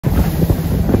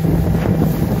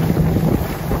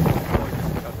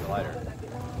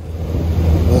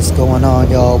What's going on,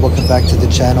 y'all? Welcome back to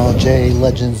the channel, J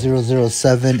Legend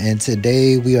 007, and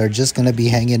today we are just gonna be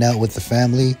hanging out with the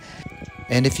family.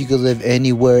 And if you could live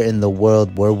anywhere in the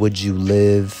world, where would you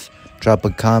live? Drop a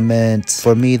comment.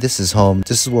 For me, this is home.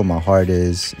 This is where my heart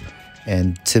is,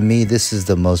 and to me, this is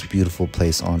the most beautiful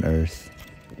place on earth.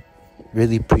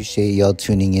 Really appreciate y'all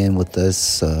tuning in with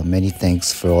us. Many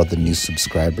thanks for all the new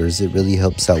subscribers. It really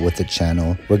helps out with the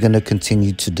channel. We're going to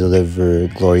continue to deliver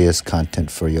glorious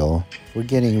content for y'all. We're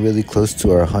getting really close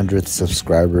to our 100th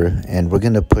subscriber, and we're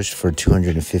going to push for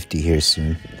 250 here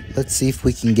soon. Let's see if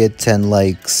we can get 10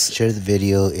 likes. Share the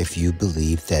video if you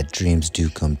believe that dreams do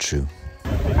come true.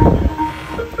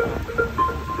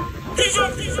 He's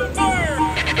on fire!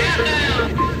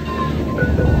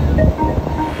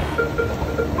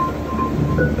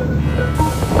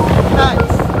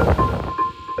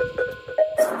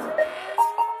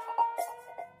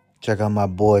 Check out my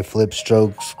boy Flip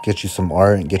Strokes. Get you some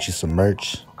art and get you some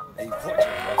merch.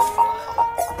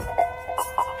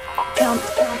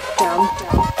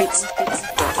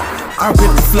 I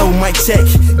rip the flow, mic check.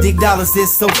 Digg dollars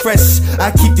is so fresh.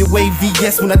 I keep the wavy,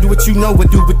 yes. When I do what you know, I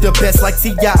do it the best. Like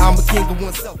T.I., I'm a king of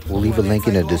oneself. We'll leave a link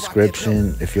in the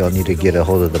description if y'all need to get a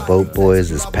hold of the Boat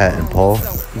Boys. It's Pat and Paul.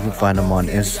 You can find them on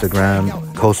Instagram,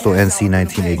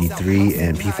 CoastalNC1983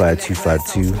 and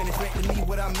P5252.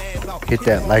 Hit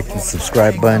that like and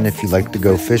subscribe button if you like to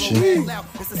go fishing,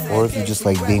 or if you just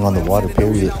like being on the water,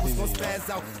 period.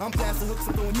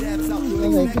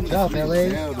 Good job, LA.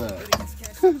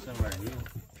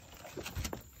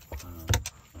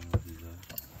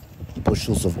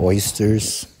 Bushels of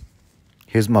oysters.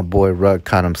 Here's my boy Ruck,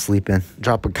 caught him sleeping.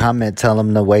 Drop a comment, tell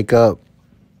him to wake up.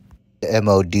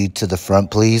 MOD to the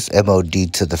front, please.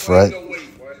 MOD to the front.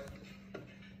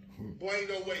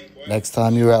 Next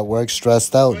time you're at work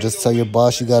stressed out, just tell your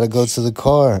boss you gotta go to the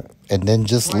car and then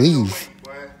just leave.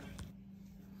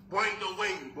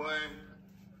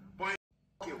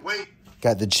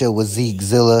 Got the chill with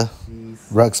Zilla,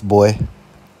 Ruck's boy.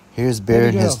 Here's Bear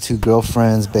and his two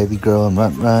girlfriends, Baby Girl and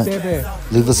Runt Runt.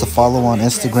 Leave us a follow on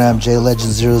Instagram,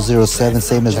 JLegend007,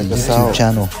 same as the YouTube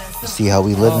channel. See how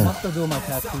we living.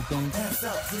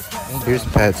 Here's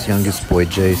Pat's youngest boy,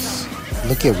 Jace.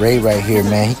 Look at Ray right here,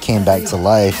 man. He came back to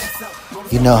life.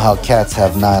 You know how cats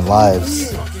have 9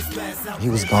 lives. He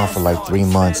was gone for like 3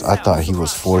 months. I thought he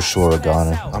was for sure a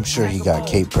goner. I'm sure he got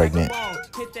Kate pregnant.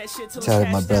 Tell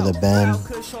my brother Ben,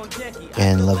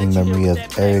 in loving memory of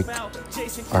Eric,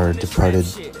 our departed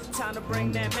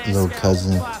little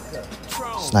cousin,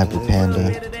 Sniper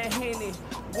Panda,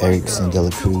 Erickson De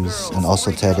La Cruz, and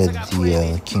also tatted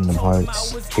the Kingdom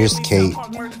Hearts. Here's Kate.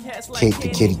 Kate the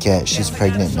kitty cat. She's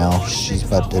pregnant now. She's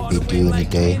about to be due any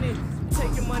day.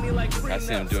 I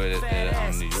see him do it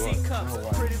at New York.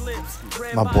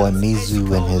 My boy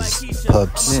Mizu and his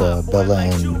pups, Bella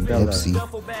and Nipsey,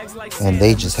 and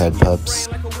they just had pups.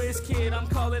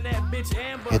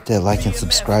 Hit that like and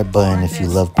subscribe button if you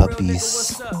love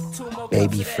puppies.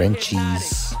 Baby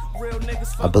Frenchies.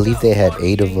 I believe they had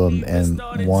 8 of them, and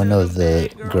one of the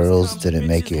girls didn't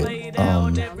make it.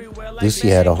 Lucy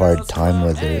had a hard time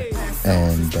with her,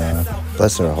 and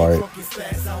bless her heart.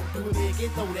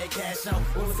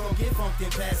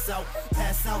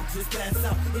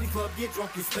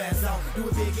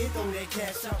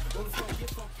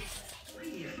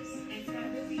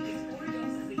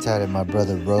 Tatted my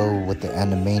brother Ro with the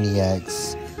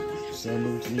Animaniacs,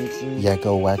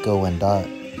 Yakko, Wacko, and Dot.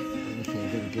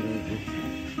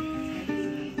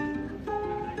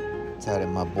 Tatted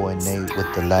my boy Nate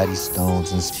with the Laddie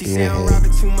Stones and Spearhead,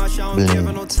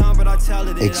 Blend,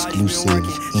 exclusive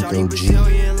Ink OG.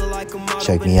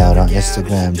 Check me out on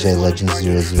Instagram,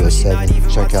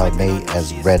 JLegend007. Check out Nate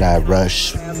as Red Eye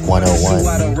Rush 101.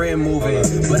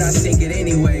 But I think it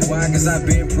anyway. Why? Cause I've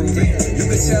been proven. You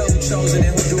can tell who chosen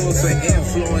and who do it for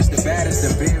influence. The baddest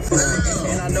have been fluent.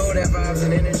 And I know that vibes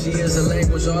and energy is a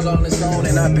language all on its own,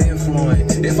 and I've been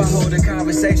fluent. If I hold a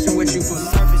conversation with you for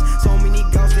surface, so many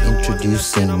ghosts.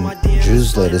 Introducing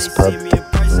Drew's latest pup,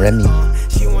 Remy.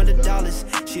 She wanted dollars.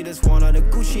 She just want all the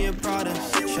Gucci and Prada.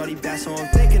 Shorty back, so I'm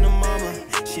thinking of mama.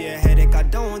 She a headache, I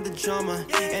don't want the drama.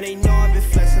 And they know I've been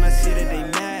flexing, I see that they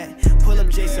mad. Pull up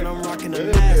Jason, I'm rocking the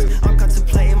mask. I'm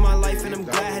contemplating my life and I'm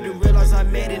glad. Had to realize I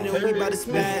made it and we bout to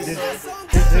spaz.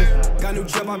 Got a new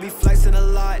job, I be flexing a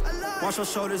lot. Watch my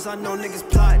shoulders, I know niggas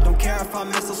plot. Don't care if I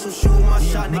mess up, so shoot my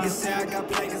shot. Niggas say I got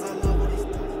play cause I love what he's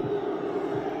done.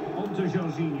 On to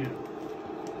Jorginho.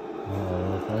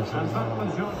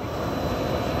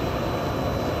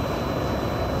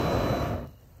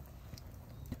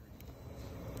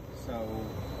 So,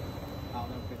 I don't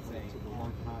know if it's a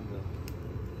long time to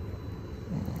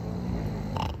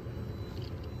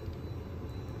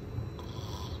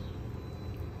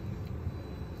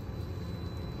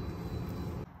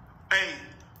Hey,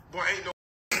 boy, ain't no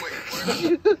way,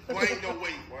 boy. Boy, ain't no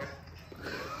way, boy.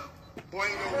 Boy,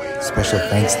 ain't no way. Special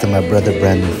thanks to my brother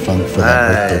Brandon Funk for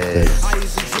that birthday clip. I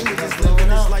used to dream of just living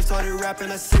this life, started rapping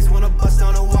at 6, wanna bust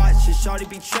down a watch. And shawty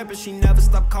be tripping, she never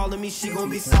stop calling me, she gon'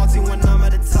 be salty when I'm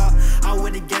at the top. I'm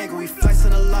with the gang, we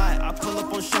flexing a lot. I pull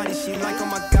up on shawty, she like, oh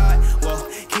my god. Well,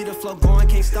 keep the flow going,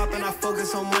 can't stop, and I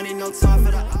focus on money, no time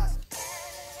for the odds.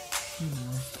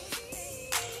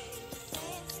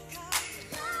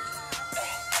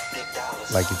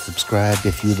 Like and subscribe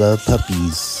if you love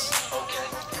puppies.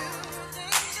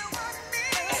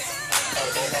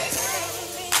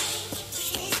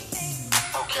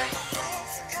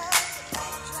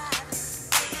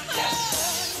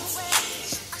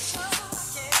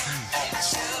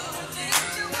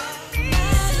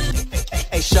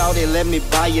 Shawty, let me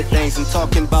buy you things. I'm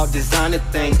talking about designer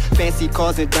things, fancy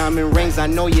cars and diamond rings. I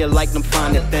know you like them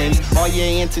finer things. Are you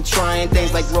into trying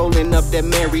things like rolling up that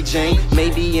Mary Jane?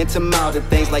 Maybe into milder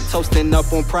things like toasting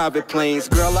up on private planes.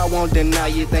 Girl, I won't deny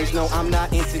you things. No, I'm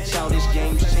not into childish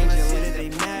games. They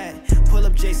mad. Pull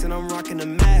up Jason, I'm rocking the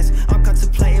mask. I'm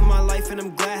contemplating my life and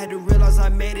I'm glad. Had to realize I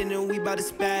made it and we bout to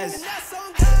spaz.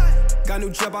 Got a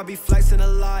new job, I be flexing a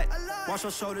lot. Watch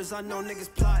your shoulders, I know niggas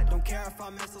plot. Don't care if I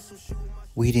mess up some shoes.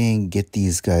 We didn't get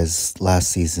these guys last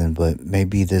season, but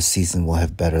maybe this season we'll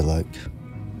have better luck.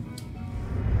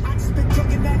 I just been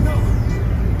cooking that note.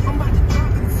 I'm about to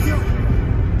drop in the field.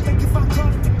 Think if I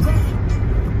call it the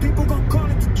ground, people gon' call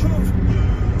it the truth.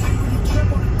 Ain't really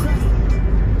trip on the credit.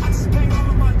 I just paid all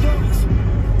of my dues.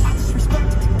 I just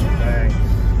respected the game.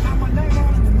 Now my name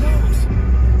all in the news.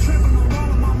 Tripping on all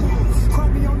of my moves.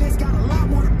 Quote me on this, got a lot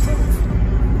more to prove.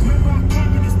 Remember I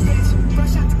came in this bitch,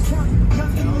 fresh out the county,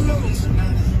 nothing to lose.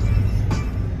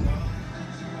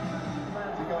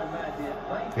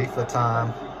 FIFA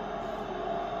time.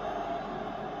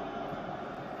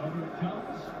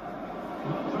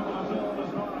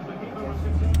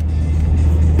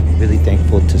 Really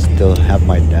thankful to still have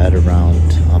my dad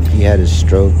around. He had his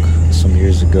stroke some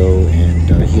years ago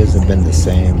and he hasn't been the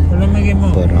same,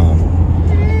 but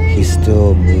he's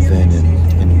still moving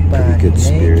and in pretty good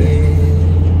spirit.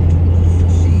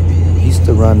 He used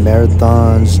to run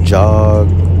marathons, jog,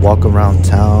 walk around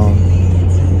town,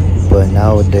 but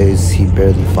nowadays he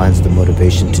barely finds the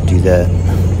motivation to do that.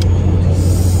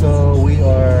 So we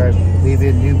are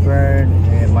leaving New Bern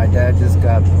and my dad just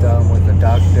got done with the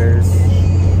doctors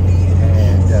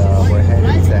and we're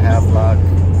heading to Havelock.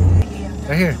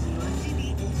 Right here.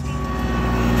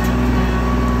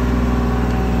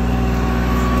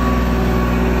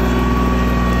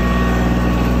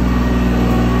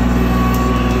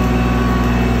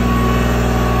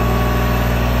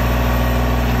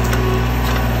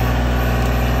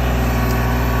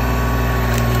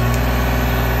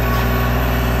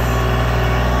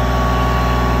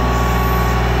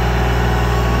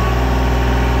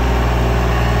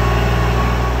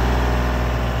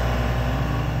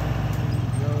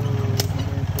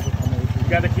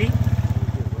 Got the key?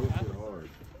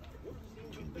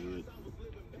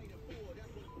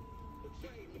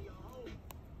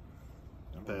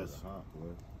 Pass.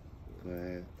 Go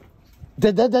ahead.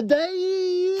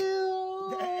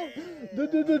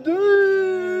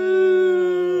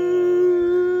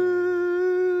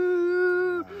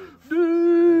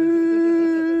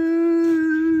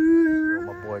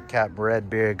 My boy Cap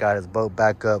Redbeard got his boat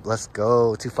back up. Let's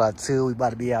go. 252. We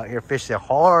about to be out here fishing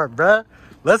hard, bruh.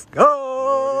 Let's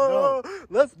go.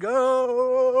 Let's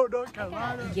go. North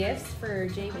Carolina. Gifts for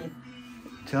Jamie.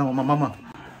 Chilling with my mama.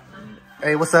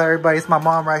 Hey, what's up, everybody? It's my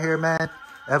mom right here, man.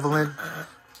 Evelyn.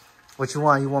 What you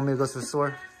want? You want me to go to the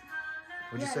store?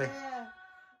 What'd you say? Yeah.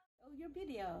 Oh, your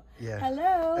video. Yeah.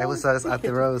 Hello. Hey, what's up? It's Auntie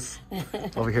Rose.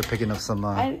 Over here picking up some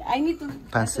I need to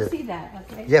see that.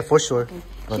 Okay. Yeah, for sure. Okay.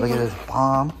 But look at this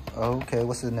bomb. Oh, okay,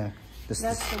 what's in there? That's the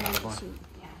one.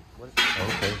 Yeah.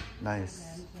 Oh, okay, nice.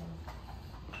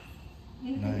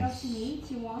 Anything else you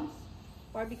need? You want?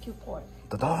 Barbecue pork.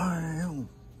 Damn.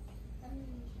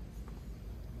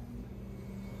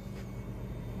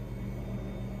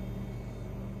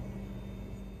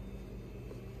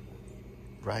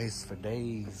 Rice for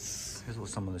days. Here's what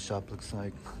some of the shop looks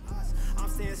like. I'm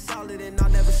staying solid and I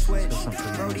never switch.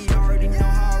 Brody already know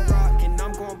how I rock, and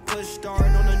I'm going push start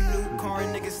on a new car.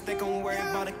 Niggas think I'm worried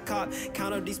about a cop.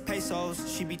 Count up these pesos.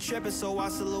 She be tripping, so I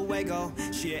still luego.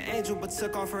 She an angel, but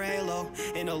took off her halo.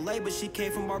 In LA, but she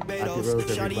came from Barbados.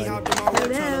 Shawty hopped in my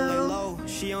whip trying to lay low.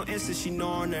 She on Insta, she know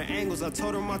on her angles. I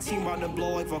told her my team about to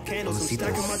blow like volcanoes. I'm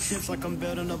stacking my chips like I'm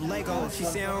building up Lego. She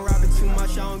say I'm rapping too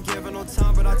much, I don't give her no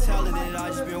time, but I tell her that I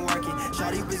just been working.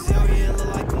 Shawty Brazilian,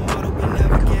 look like a model, but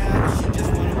never get out. She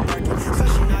just wanna work it. So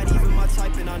she not even my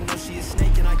type of and I know she a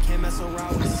snake, and I can't mess around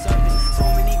with the serpents. So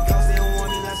many girls, they don't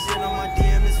want me, last year on my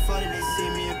DM is flooded, they see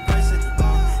me in person.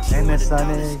 She Hey, want Miss the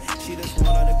Sonny. dollars, she just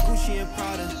want all the Gucci and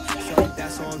Prada. Shorty,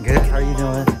 that's all I'm Good, how thinking you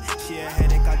of. doing? She a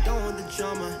headache, I don't want the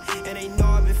drama. And they know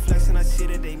I've been flexing, I see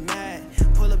that they mad.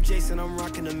 Pull up Jason, I'm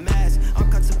rocking the mask. I'm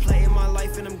contemplating my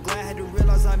life and I'm glad. Had to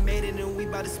realize I made it and we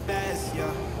bout to spaz,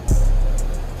 yeah.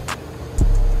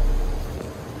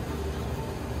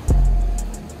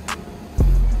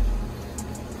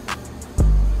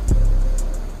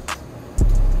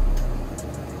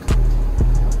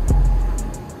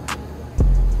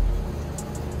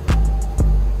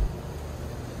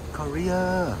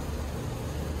 Korea.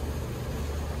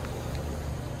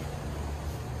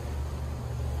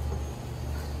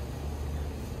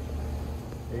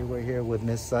 Hey, we're here with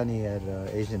Miss Sonny at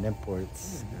Asian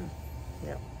Imports.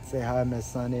 Yep. Say hi, Miss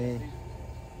Sonny.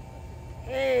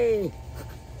 Hey,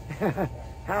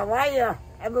 how are you,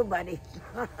 everybody?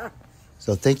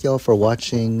 So thank y'all for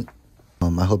watching.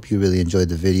 I hope you really enjoyed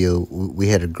the video. We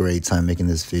had a great time making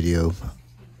this video.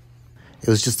 It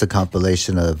was just a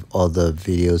compilation of all the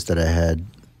videos that I had.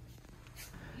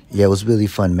 Yeah, it was really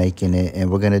fun making it,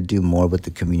 and we're going to do more with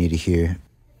the community here.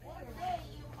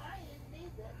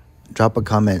 Drop a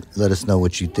comment, let us know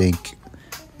what you think.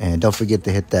 And don't forget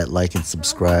to hit that like and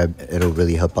subscribe. It'll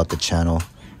really help out the channel.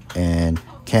 And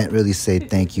can't really say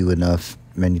thank you enough.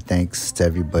 Many thanks to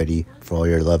everybody for all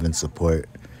your love and support.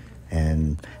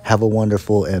 And have a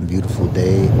wonderful and beautiful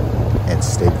day. And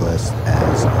stay blessed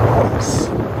as always.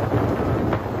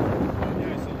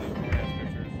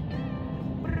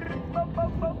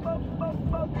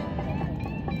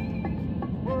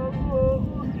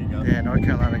 Yeah, North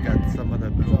Carolina got some of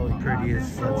the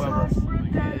prettiest sunsets.